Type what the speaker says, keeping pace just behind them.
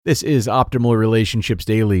This is Optimal Relationships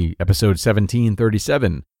Daily, episode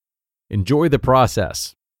 1737. Enjoy the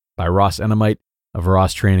Process by Enamait of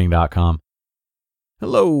rosstraining.com.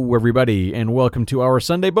 Hello, everybody, and welcome to our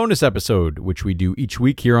Sunday bonus episode, which we do each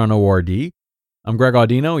week here on ORD. I'm Greg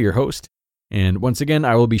Audino, your host, and once again,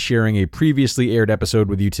 I will be sharing a previously aired episode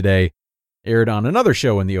with you today, aired on another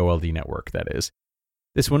show in the OLD network, that is.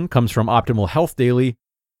 This one comes from Optimal Health Daily,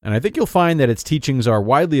 and I think you'll find that its teachings are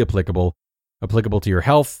widely applicable to your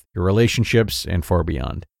health, your relationships, and far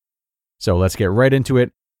beyond. So let's get right into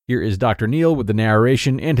it. Here is Dr. Neil with the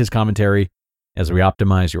narration and his commentary as we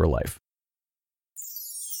optimize your life.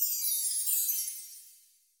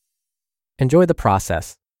 Enjoy the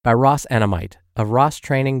Process by Enamait of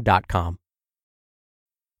rosstraining.com.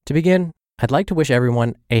 To begin, I'd like to wish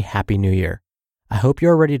everyone a Happy New Year. I hope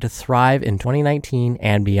you're ready to thrive in 2019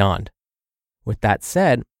 and beyond. With that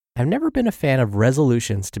said, I've never been a fan of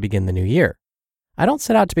resolutions to begin the new year. I don't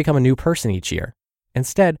set out to become a new person each year.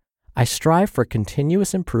 Instead, I strive for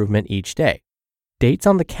continuous improvement each day. Dates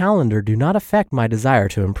on the calendar do not affect my desire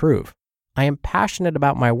to improve. I am passionate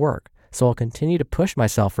about my work, so I'll continue to push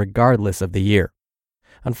myself regardless of the year.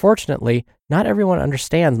 Unfortunately, not everyone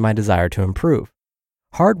understands my desire to improve.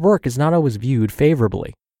 Hard work is not always viewed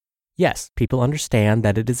favorably. Yes, people understand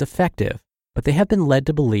that it is effective, but they have been led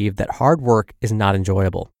to believe that hard work is not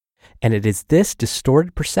enjoyable. And it is this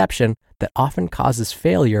distorted perception that often causes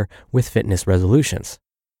failure with fitness resolutions.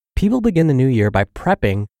 People begin the new year by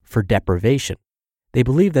prepping for deprivation. They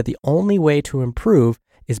believe that the only way to improve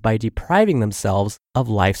is by depriving themselves of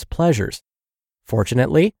life's pleasures.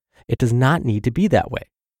 Fortunately, it does not need to be that way.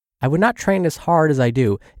 I would not train as hard as I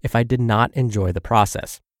do if I did not enjoy the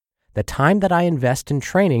process. The time that I invest in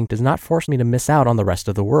training does not force me to miss out on the rest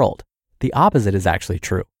of the world. The opposite is actually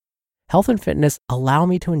true. Health and fitness allow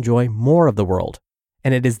me to enjoy more of the world,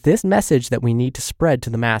 and it is this message that we need to spread to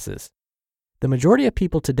the masses. The majority of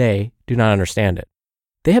people today do not understand it.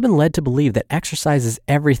 They have been led to believe that exercise is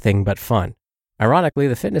everything but fun. Ironically,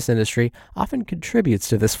 the fitness industry often contributes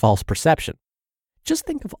to this false perception. Just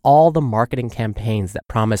think of all the marketing campaigns that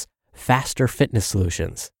promise faster fitness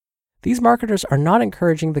solutions. These marketers are not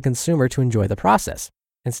encouraging the consumer to enjoy the process.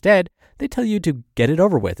 Instead, they tell you to get it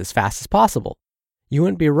over with as fast as possible. You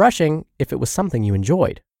wouldn't be rushing if it was something you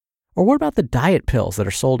enjoyed. Or what about the diet pills that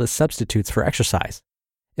are sold as substitutes for exercise?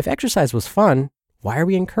 If exercise was fun, why are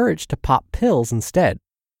we encouraged to pop pills instead?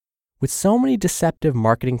 With so many deceptive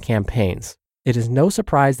marketing campaigns, it is no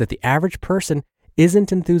surprise that the average person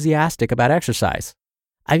isn't enthusiastic about exercise.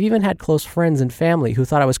 I've even had close friends and family who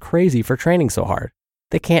thought I was crazy for training so hard.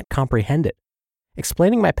 They can't comprehend it.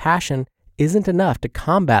 Explaining my passion isn't enough to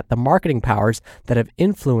combat the marketing powers that have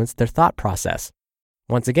influenced their thought process.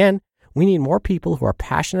 Once again, we need more people who are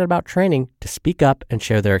passionate about training to speak up and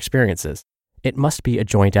share their experiences. It must be a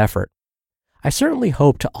joint effort. I certainly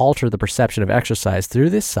hope to alter the perception of exercise through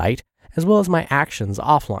this site as well as my actions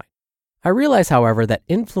offline. I realize, however, that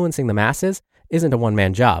influencing the masses isn't a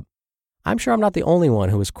one-man job. I'm sure I'm not the only one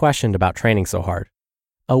who is questioned about training so hard.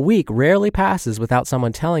 A week rarely passes without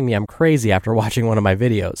someone telling me I'm crazy after watching one of my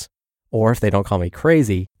videos. Or if they don't call me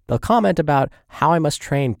crazy, they'll comment about how I must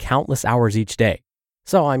train countless hours each day.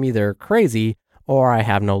 So I'm either crazy or I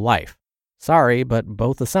have no life. Sorry, but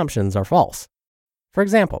both assumptions are false. For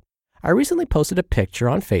example, I recently posted a picture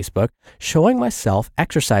on Facebook showing myself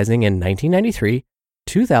exercising in 1993,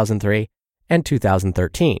 2003, and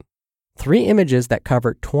 2013. 3 images that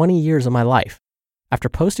cover 20 years of my life. After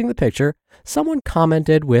posting the picture, someone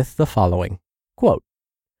commented with the following, quote,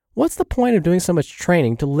 "What's the point of doing so much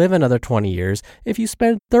training to live another 20 years if you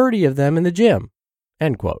spend 30 of them in the gym?"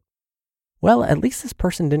 End quote. Well, at least this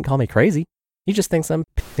person didn't call me crazy. He just thinks I'm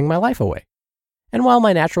pissing my life away. And while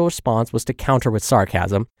my natural response was to counter with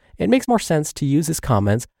sarcasm, it makes more sense to use his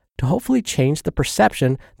comments to hopefully change the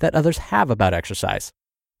perception that others have about exercise.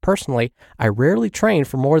 Personally, I rarely train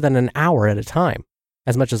for more than an hour at a time.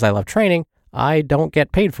 As much as I love training, I don't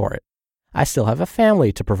get paid for it. I still have a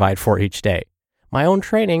family to provide for each day. My own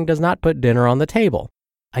training does not put dinner on the table.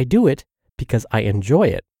 I do it because I enjoy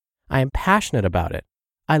it. I am passionate about it.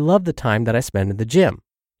 I love the time that I spend in the gym.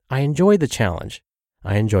 I enjoy the challenge.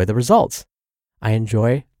 I enjoy the results. I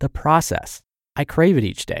enjoy the process. I crave it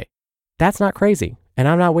each day. That's not crazy, and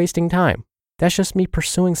I'm not wasting time. That's just me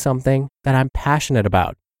pursuing something that I'm passionate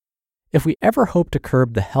about. If we ever hope to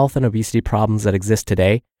curb the health and obesity problems that exist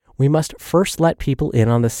today, we must first let people in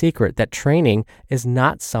on the secret that training is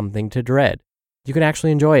not something to dread. You can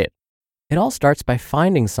actually enjoy it. It all starts by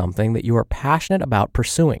finding something that you are passionate about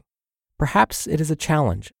pursuing. Perhaps it is a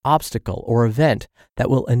challenge, obstacle, or event that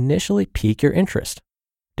will initially pique your interest.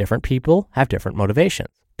 Different people have different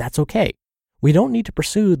motivations. That's okay. We don't need to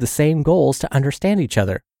pursue the same goals to understand each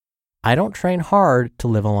other. I don't train hard to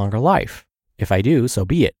live a longer life. If I do, so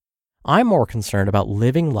be it. I'm more concerned about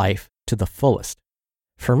living life to the fullest.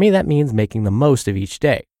 For me, that means making the most of each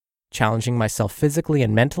day. Challenging myself physically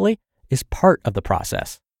and mentally is part of the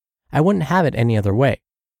process. I wouldn't have it any other way.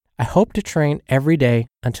 I hope to train every day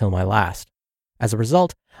until my last. As a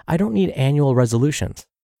result, I don't need annual resolutions.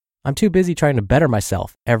 I'm too busy trying to better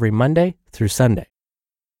myself every Monday through Sunday.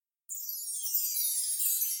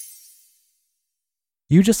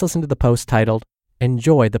 You just listened to the post titled,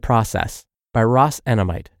 Enjoy the Process by Ross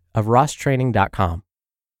Enamait of rosstraining.com.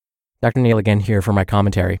 Dr. Neil again here for my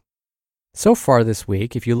commentary. So far this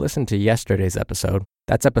week, if you listened to yesterday's episode,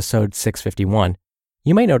 that's episode 651,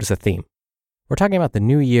 you may notice a theme. We're talking about the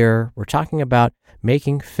new year. We're talking about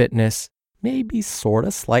making fitness maybe sort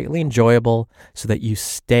of slightly enjoyable so that you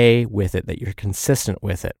stay with it, that you're consistent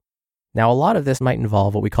with it. Now, a lot of this might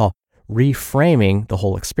involve what we call reframing the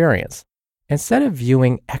whole experience. Instead of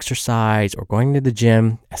viewing exercise or going to the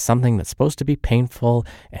gym as something that's supposed to be painful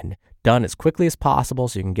and done as quickly as possible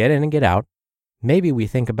so you can get in and get out, maybe we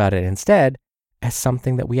think about it instead as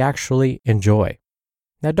something that we actually enjoy.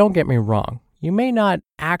 Now, don't get me wrong. You may not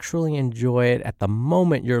actually enjoy it at the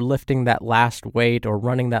moment you're lifting that last weight or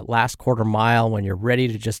running that last quarter mile when you're ready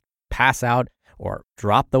to just pass out or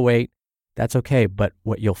drop the weight. That's okay, but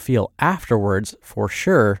what you'll feel afterwards for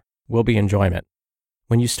sure will be enjoyment.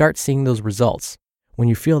 When you start seeing those results, when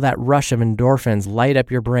you feel that rush of endorphins light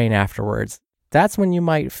up your brain afterwards, that's when you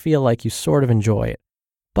might feel like you sort of enjoy it.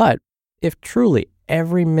 But if truly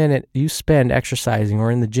every minute you spend exercising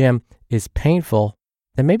or in the gym is painful,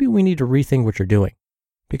 then maybe we need to rethink what you're doing.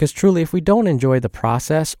 Because truly, if we don't enjoy the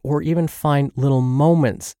process or even find little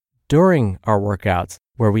moments during our workouts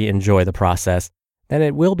where we enjoy the process, then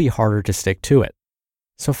it will be harder to stick to it.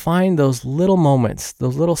 So find those little moments,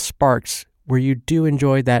 those little sparks where you do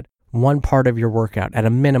enjoy that one part of your workout at a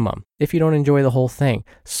minimum. If you don't enjoy the whole thing,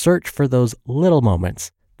 search for those little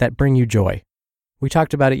moments that bring you joy. We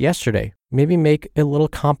talked about it yesterday. Maybe make a little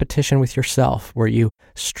competition with yourself where you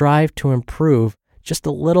strive to improve just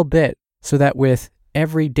a little bit so that with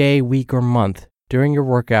every day, week, or month during your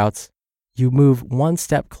workouts, you move one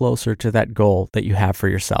step closer to that goal that you have for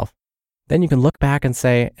yourself. Then you can look back and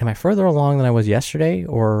say, am I further along than I was yesterday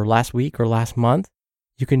or last week or last month?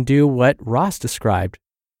 You can do what Ross described,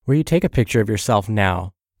 where you take a picture of yourself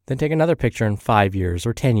now, then take another picture in 5 years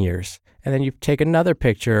or 10 years, and then you take another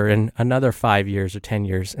picture in another 5 years or 10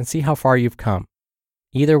 years and see how far you've come.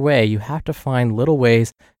 Either way, you have to find little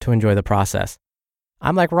ways to enjoy the process.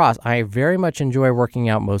 I'm like Ross. I very much enjoy working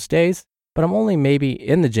out most days, but I'm only maybe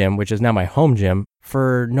in the gym, which is now my home gym,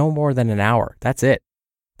 for no more than an hour. That's it.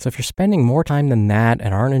 So if you're spending more time than that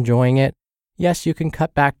and aren't enjoying it, yes, you can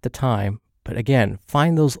cut back the time. But again,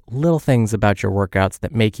 find those little things about your workouts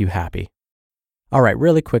that make you happy. All right,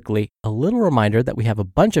 really quickly, a little reminder that we have a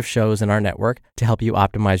bunch of shows in our network to help you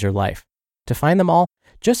optimize your life. To find them all,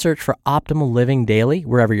 just search for Optimal Living Daily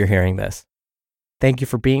wherever you're hearing this. Thank you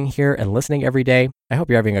for being here and listening every day. I hope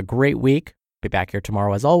you're having a great week. Be back here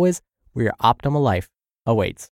tomorrow as always, where your optimal life awaits.